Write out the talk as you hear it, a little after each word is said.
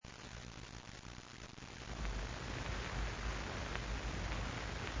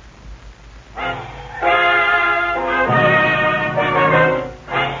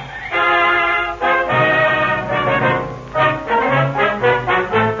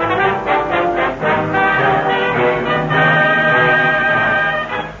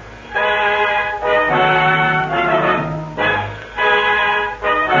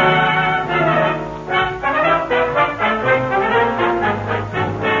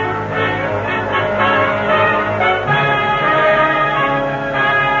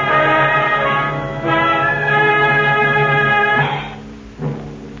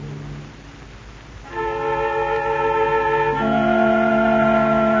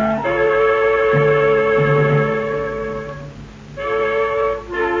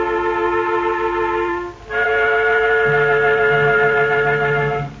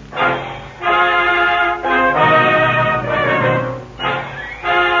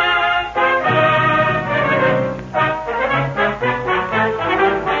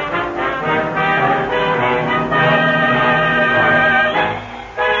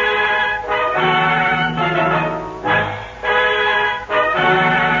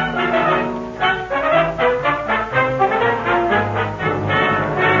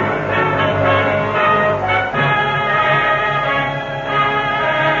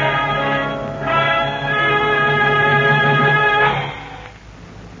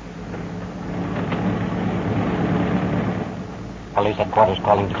Police headquarters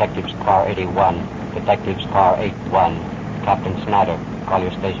calling Detectives Car 81. Detectives Car 81. Captain Snyder, call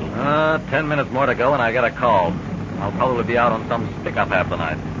your station. 10 minutes more to go and I get a call. I'll probably be out on some pickup half the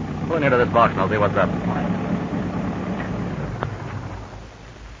night. Pull in here to this box and I'll see what's up.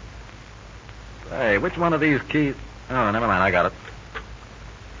 Hey, which one of these keys... Oh, never mind, I got it.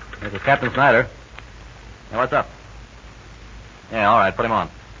 This is Captain Snyder. Hey, what's up? Yeah, all right, put him on.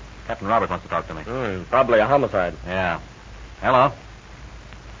 Captain Roberts wants to talk to me. Probably a homicide. Yeah. Hello?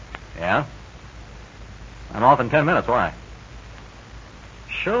 Yeah? I'm off in 10 minutes. Why?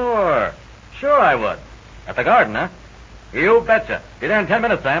 Sure. Sure I would. At the garden, huh? You betcha. Be there in 10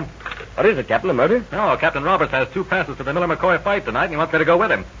 minutes, Sam. What is it, Captain? A murder? No, Captain Roberts has 2 passes to the Miller-McCoy fight tonight, and he wants me to go with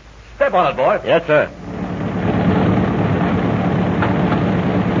him. Step on it, boy. Yes, sir.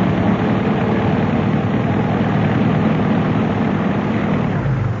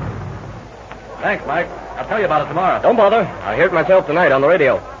 Thanks, Mike. I'll tell you about it tomorrow. Don't bother. I'll hear it myself tonight on the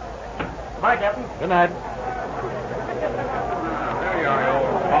radio. Bye, Captain. Good night. There you are, you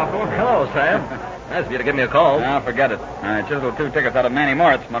old fossil. Hello, Sam. Nice of you to give me a call. Now, forget it. I chiseled 2 tickets out of Manny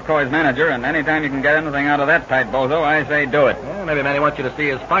Moritz, McCoy's manager, and anytime you can get anything out of that tight bozo, I say do it. Well, maybe Manny wants you to see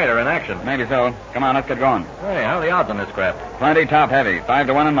his fighter in action. Maybe so. Come on, let's get going. Hey, how are the odds on this crap? Plenty top heavy.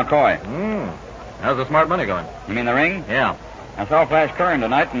 5-1 in McCoy. How's the smart money going? You mean the ring? Yeah. I saw Flash Curran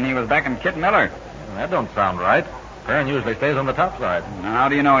tonight, and he was backing Kit Miller. That don't sound right. Curran usually stays on the top side. Now, how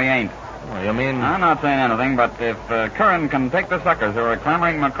do you know he ain't? Well, you mean... I'm not saying anything, but if Curran can take the suckers who are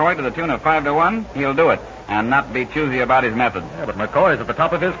clamoring McCoy to the tune of 5-1, he'll do it, and not be choosy about his methods. Yeah, but McCoy's at the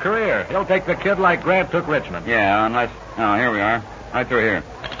top of his career. He'll take the kid like Grant took Richmond. Yeah, unless... Oh, here we are. Right through here.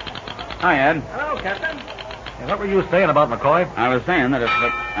 Hi, Ed. Hello, Captain. Hey, what were you saying about McCoy? I was saying that if...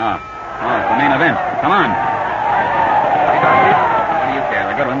 it's the main event. Come on. What do you care?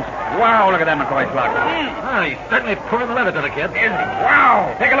 The good ones. Wow, look at that McCoy slug. He's certainly pouring leather to the kid. Is he?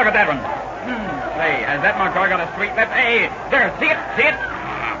 Wow. Take a look at that one. Say, has that McCoy got a street left? Hey, there. See it? See it?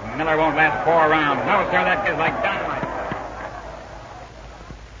 Miller won't last 4 rounds. No, sir, that is like dynamite.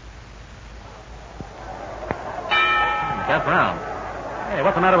 That's round. Hey,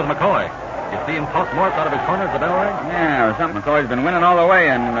 what's the matter with McCoy? You see him toss Moritz out of his corner at the bell ring? Yeah, something. McCoy's been winning all the way,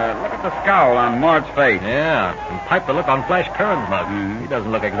 and look at the scowl on Mort's face. Yeah, and pipe the look on Flash Curran's mug. He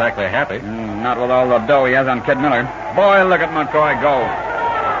doesn't look exactly happy. Not with all the dough he has on Kid Miller. Boy, look at McCoy go.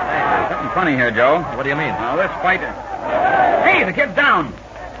 Hey, there's something funny here, Joe. What do you mean? Now, this fight... Hey, the kid's down.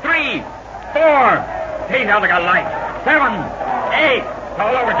 3, 4. He's out like a light. 7, 8. It's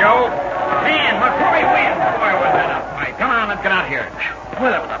all over, Joe. 10. McCoy wins. Boy, was that a fight. Come on, let's get out of here.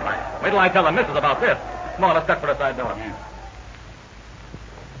 Boy, that was a fight. Wait till I tell the missus about this. Come on, let's duck for the side door. Yeah.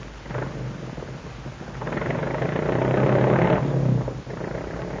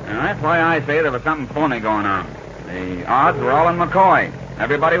 Now, that's why I say there was something phony going on. The odds were all on McCoy.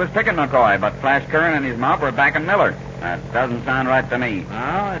 Everybody was picking McCoy, but Flash Curran and his mob were backing Miller. That doesn't sound right to me.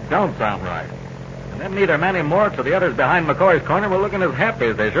 No, it don't sound right. And then neither Manny Moritz or the others behind McCoy's corner were looking as happy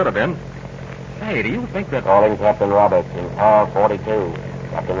as they should have been. Hey, do you think that... Calling Captain Roberts in car 42.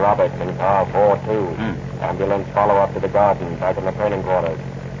 Captain Roberts in car 42. Ambulance follow-up to the garden, back in the training quarters.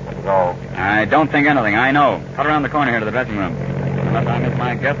 That's all. I don't think anything. I know. Cut around the corner here to the dressing room. Unless I miss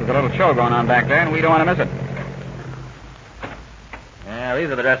my guess, there's a little show going on back there, and we don't want to miss it. Yeah, these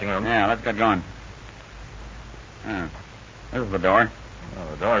are the dressing rooms. Yeah, let's get going. This is the door.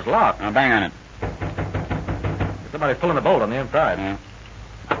 Oh, the door's locked. Now bang on it. Somebody's pulling the bolt on the inside. Yeah.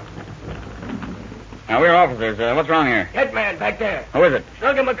 Now, we're officers. What's wrong here? Head man back there. Who is it?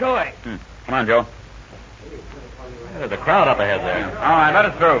 Slugger McCoy. Come on, Joe. There's a crowd up ahead there. All right, let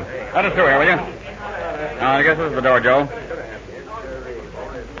us through. Let us through here, will you? I guess this is the door, Joe.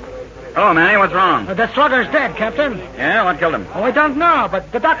 Hello, Manny. What's wrong? The slugger's dead, Captain. Yeah, what killed him? Oh, we don't know,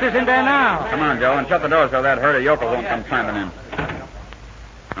 but the doctor's in there now. Come on, Joe, and shut the door so that herd of yokels won't come tramping in.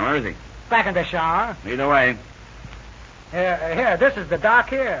 Now, where is he? Back in the shower. Either way. Here, this is the doc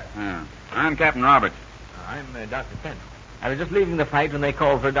here. Yeah. I'm Captain Roberts. I'm Dr. Finn. I was just leaving the fight when they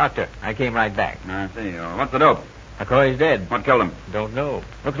called for a doctor. I came right back. I see. What's the dope? McCoy's dead. What killed him? Don't know.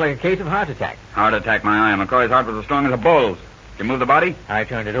 Looks like a case of heart attack. Heart attack, my eye. McCoy's heart was as strong as a bull's. Did you move the body? I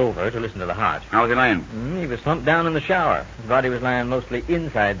turned it over to listen to the heart. How was he laying? He was slumped down in the shower. His body was lying mostly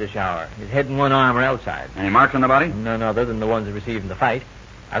inside the shower. His head and one arm were outside. Any marks on the body? None other than the ones he received in the fight.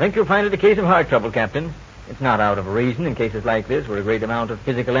 I think you'll find it a case of heart trouble, Captain. It's not out of reason in cases like this where a great amount of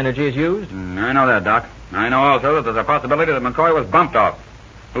physical energy is used. I know that, Doc. I know also that there's a possibility that McCoy was bumped off.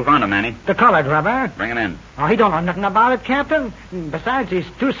 Who found him, Manny? The colored rubber. Bring him in. Oh, he don't know nothing about it, Captain. Besides, he's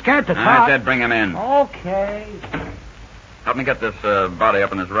too scared to talk. I said bring him in. Okay. Help me get this body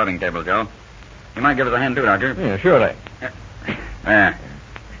up on this rubbing table, Joe. You might give us a hand, too, Doctor. Yeah, surely. There.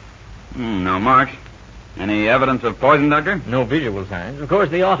 No marks. Any evidence of poison, Doctor? No visual signs. Of course,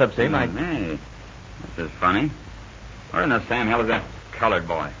 the autopsy might... Hey, this is funny. Where in the Sam hell is that colored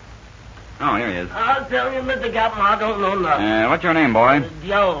boy? Oh, here he is. I'll tell you, Mr. Captain, I don't know nothing. What's your name, boy?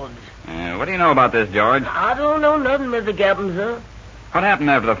 Jones. What do you know about this, George? I don't know nothing, Mr. Captain, sir. What happened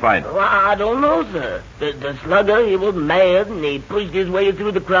after the fight? Well, I don't know, sir. The slugger, he was mad, and he pushed his way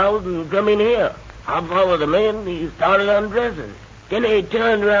through the crowd and come in here. I followed him in. He started undressing. Then he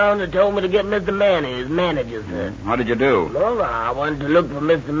turned around and told me to get Mr. Manny, his manager, sir. What did you do? Well, I went to look for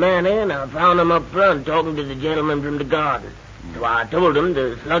Mr. Manny, and I found him up front talking to the gentleman from the garden. So I told him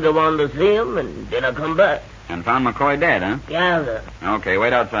the slugger wanted to see him, and then I come back. And found McCoy dead, huh? Yeah, sir. Okay,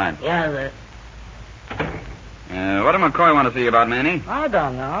 wait outside. Yeah, sir. What did McCoy want to see you about, Manny? I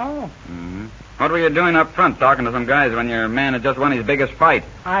don't know. What were you doing up front talking to some guys when your man had just won his biggest fight?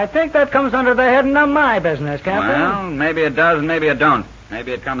 I think that comes under the heading of my business, Captain. Well, maybe it does and maybe it don't.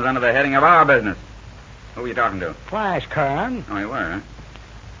 Maybe it comes under the heading of our business. Who were you talking to? Flash Curran. Oh, you were, huh?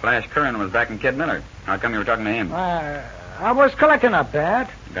 Flash Curran was back in Kid Miller. How come you were talking to him? I was collecting a bet.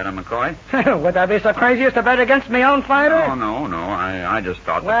 You bet on McCoy? Would I be so crazy as to bet against my own fighter? Oh, no. I just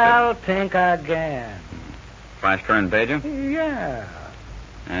thought Well, think again. Flash Curran paid you? Yeah.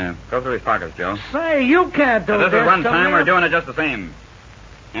 Go through his pockets, Joe. Say, you can't do This this. is one to time me. we're doing it just the same.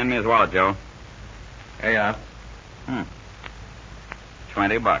 Hand me his wallet, Joe. Here you are.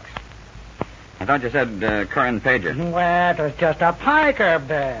 $20. I thought you said Curran paid you. Well, it was just a piker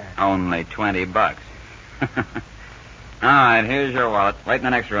bet. Only $20. All right, here's your wallet. Wait in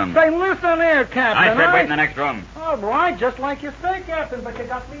the next room. Say, listen here, Captain. I said wait in the next room. All right, just like you say, Captain, but you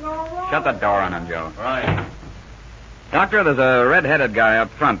got me all wrong. Shut the door on him, Joe. Right. Doctor, there's a red-headed guy up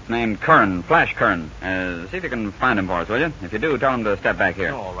front named Curran, Flash Curran. See if you can find him for us, will you? If you do, tell him to step back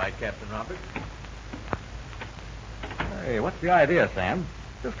here. All right, Captain Roberts. Hey, what's the idea, Sam?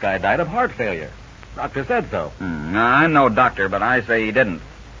 This guy died of heart failure. Doctor said so. No, I'm no doctor, but I say he didn't.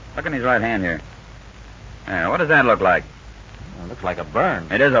 Look in his right hand here. What does that look like? Well, it looks like a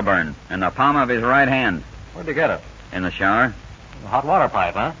burn. It is a burn. In the palm of his right hand. Where'd you get it? In the shower. A hot water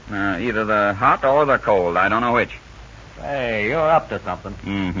pipe, huh? Either the hot or the cold. I don't know which. Hey, you're up to something.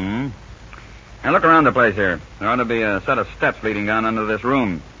 Mm-hmm. Now look around the place here. There ought to be a set of steps leading down under this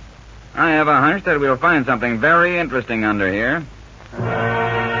room. I have a hunch that we'll find something very interesting under here.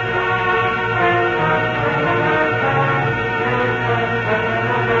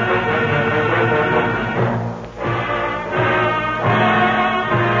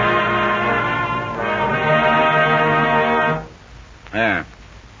 There.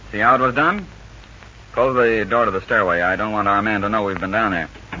 See how it was done? Close the door to the stairway. I don't want our man to know we've been down there.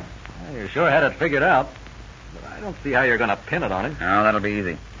 Well, you sure had it figured out. But I don't see how you're going to pin it on him. Oh, that'll be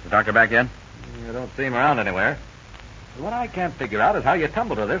easy. Is the doctor back yet? You don't see him around anywhere. What I can't figure out is how you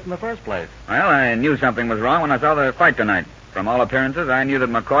tumbled to this in the first place. Well, I knew something was wrong when I saw the fight tonight. From all appearances, I knew that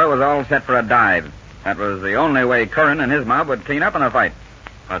McCoy was all set for a dive. That was the only way Curran and his mob would clean up in a fight.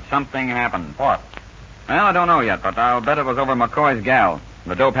 But something happened. What? Well, I don't know yet, but I'll bet it was over McCoy's gal.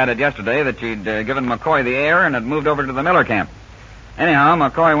 The dope had it yesterday that she'd given McCoy the air and had moved over to the Miller camp. Anyhow,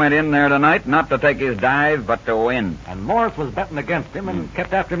 McCoy went in there tonight not to take his dive, but to win. And Morris was betting against him and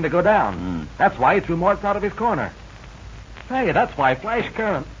kept after him to go down. That's why he threw Morris out of his corner. Hey, that's why flash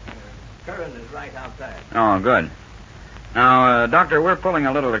current. Current is right outside. Oh, good. Now, Doctor, we're pulling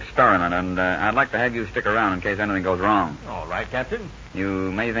a little experiment, and I'd like to have you stick around in case anything goes wrong. All right, Captain.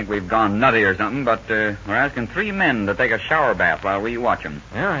 You may think we've gone nutty or something, but we're asking 3 men to take a shower bath while we watch them.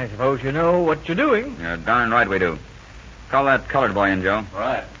 Yeah, I suppose you know what you're doing. You're darn right we do. Call that colored boy in, Joe. All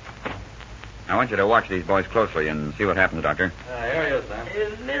right. I want you to watch these boys closely and see what happens, Doctor. Here he is, Sam.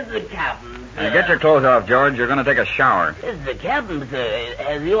 Mr. Captain, sir. Get your clothes off, George. You're going to take a shower. Mr. Captain, sir,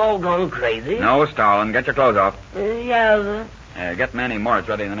 has you all gone crazy? No stalling. Get your clothes off. Yeah, sir. Get Manny Moritz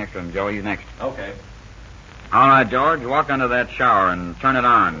ready in the next room, Joe. He's next. Okay. All right, George. Walk under that shower and turn it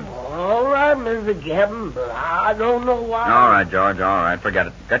on. All right, Mr. Captain, but I don't know why. All right, George. All right. Forget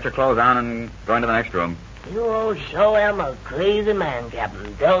it. Get your clothes on and go into the next room. You all sure am a crazy man,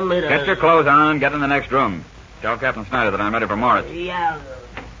 Captain. Tell me to... Get your clothes on and get in the next room. Tell Captain Snyder that I'm ready for Moritz. Yeah,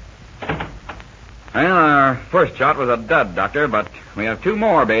 sir. Well, our first shot was a dud, Doctor, but we have 2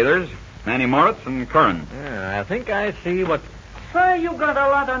 more bathers, Manny Moritz and Curran. Yeah, I think I see what... Say, you got a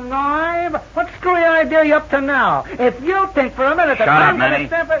lot of nerve. What screwy idea you up to now? If you think for a minute that Shut up, I'm gonna Manny.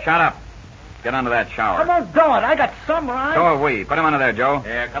 stand for... Shut up. Get under that I shower. won't do it. I got some right. So have we. Put him under there, Joe.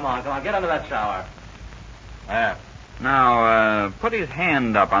 Yeah, come on. Get under that shower. There. Now, put his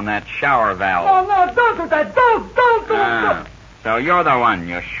hand up on that shower valve. Oh, no, don't do that. Don't do Ah, so you're the one,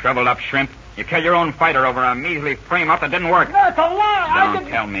 you shriveled up shrimp. You killed your own fighter over a measly frame-up that didn't work. That's a lie. Don't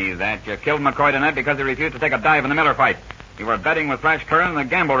tell me that. You killed McCoy tonight because he refused to take a dive in the Miller fight. You were betting with Flash Curran in the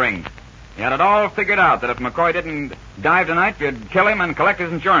gamble ring. You had it all figured out that if McCoy didn't dive tonight, you'd kill him and collect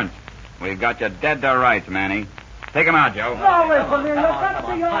his insurance. We've got you dead to rights, Manny. Take him out, Joe. No, listen, you got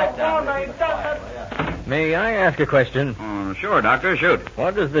the May I ask a question? Oh, sure, Doctor. Shoot.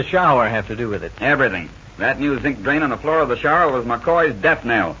 What does the shower have to do with it? Everything. That new zinc drain on the floor of the shower was McCoy's death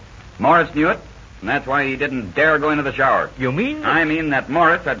knell. Moritz knew it, and that's why he didn't dare go into the shower. You mean? I mean that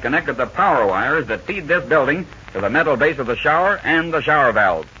Moritz had connected the power wires that feed this building to the metal base of the shower and the shower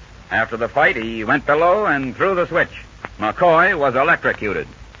valve. After the fight, he went below and threw the switch. McCoy was electrocuted.